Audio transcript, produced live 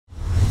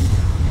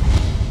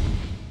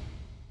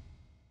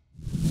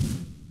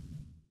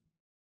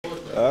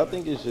I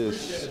think it's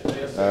just,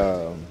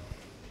 I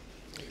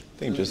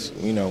think just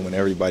when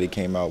everybody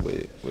came out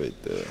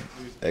with the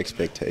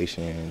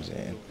expectations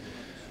and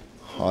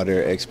all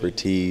their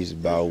expertise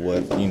about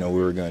what we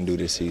were going to do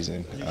this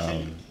season.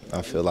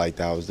 I feel like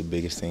that was the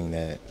biggest thing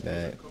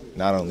that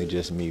not only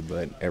just me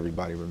but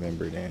everybody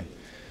remembered. And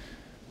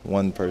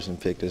one person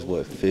picked us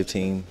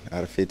 15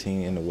 out of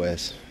 15 in the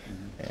West,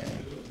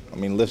 and I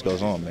mean the list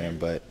goes on, man.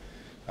 But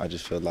I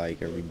just feel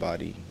like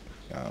everybody,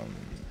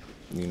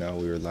 we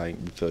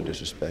feel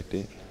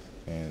disrespected,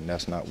 and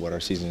that's not what our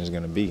season is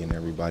going to be. And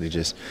everybody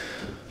just,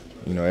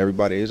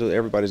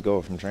 everybody's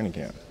goal from training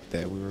camp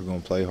that we were going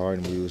to play hard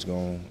and we was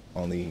going to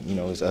only,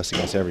 it's us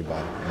against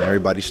everybody. And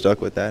everybody stuck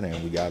with that,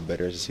 and we got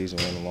better as the season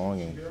went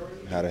along and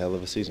had a hell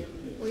of a season.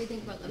 What do you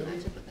think about the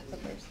matchup with the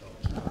Clippers?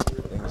 I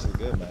think it's a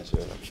good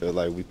matchup. I feel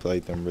like we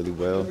played them really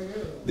well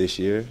this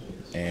year,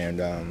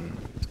 and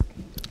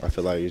I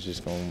feel like it's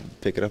just going to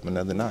pick it up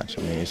another notch.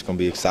 I mean, it's going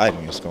to be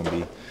exciting. It's going to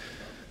be,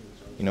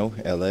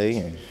 LA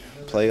and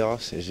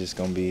playoffs. It's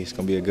going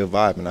to be a good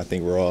vibe, and I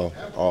think we're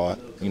all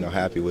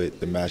happy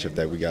with the matchup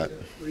that we got.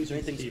 What do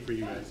you think for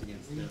you guys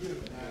against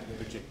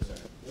the Chiefs?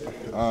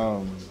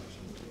 I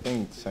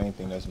think the same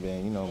thing that's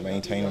been,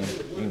 maintaining,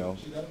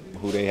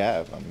 who they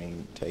have. I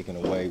mean, taking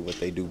away what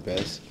they do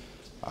best.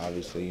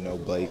 Obviously,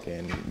 Blake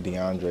and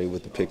DeAndre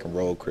with the pick and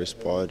roll, Chris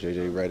Paul,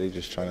 J.J. Redick,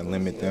 just trying to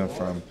limit them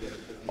from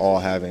all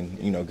having,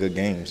 good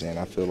games. And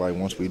I feel like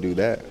once we do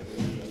that,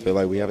 I feel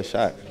like we have a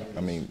shot.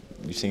 I mean,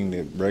 you've seen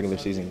the regular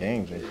season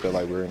games and feel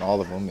like we're in all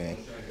of them, and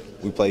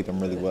we played them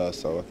really well.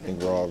 So I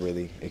think we're all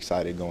really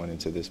excited going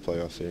into this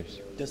playoff series.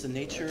 Does the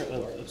nature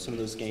of some of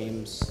those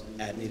games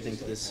add anything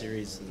to this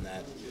series in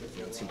that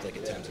it seems like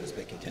at times it's a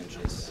bit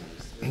contentious?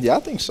 Yeah, I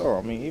think so.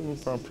 I mean, even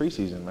from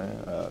preseason,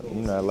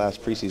 man. That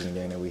last preseason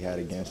game that we had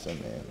against them,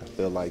 man, I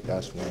feel like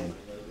that's when,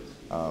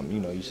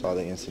 you saw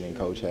the incident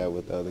Coach had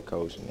with the other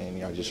coach.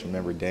 And I just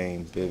remember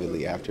Dame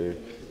vividly after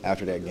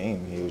that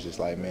game. He was just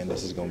like, man,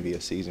 this is going to be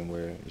a season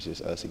where it's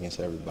just us against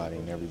everybody,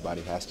 and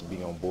everybody has to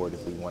be on board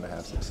if we want to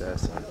have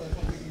success. And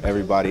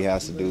everybody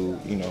has to do,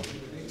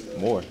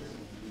 more.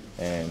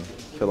 And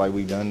I feel like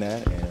we've done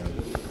that,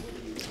 and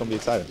it's going to be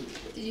exciting.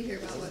 Did you hear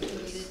about what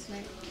Kobe did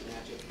tonight?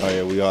 Oh,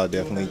 yeah, we all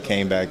definitely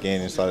came back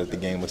in and saw that the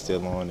game was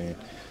still on and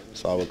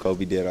saw what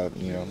Kobe did.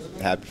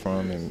 Happy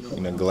for him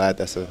and, glad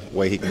that's the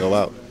way he can go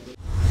out.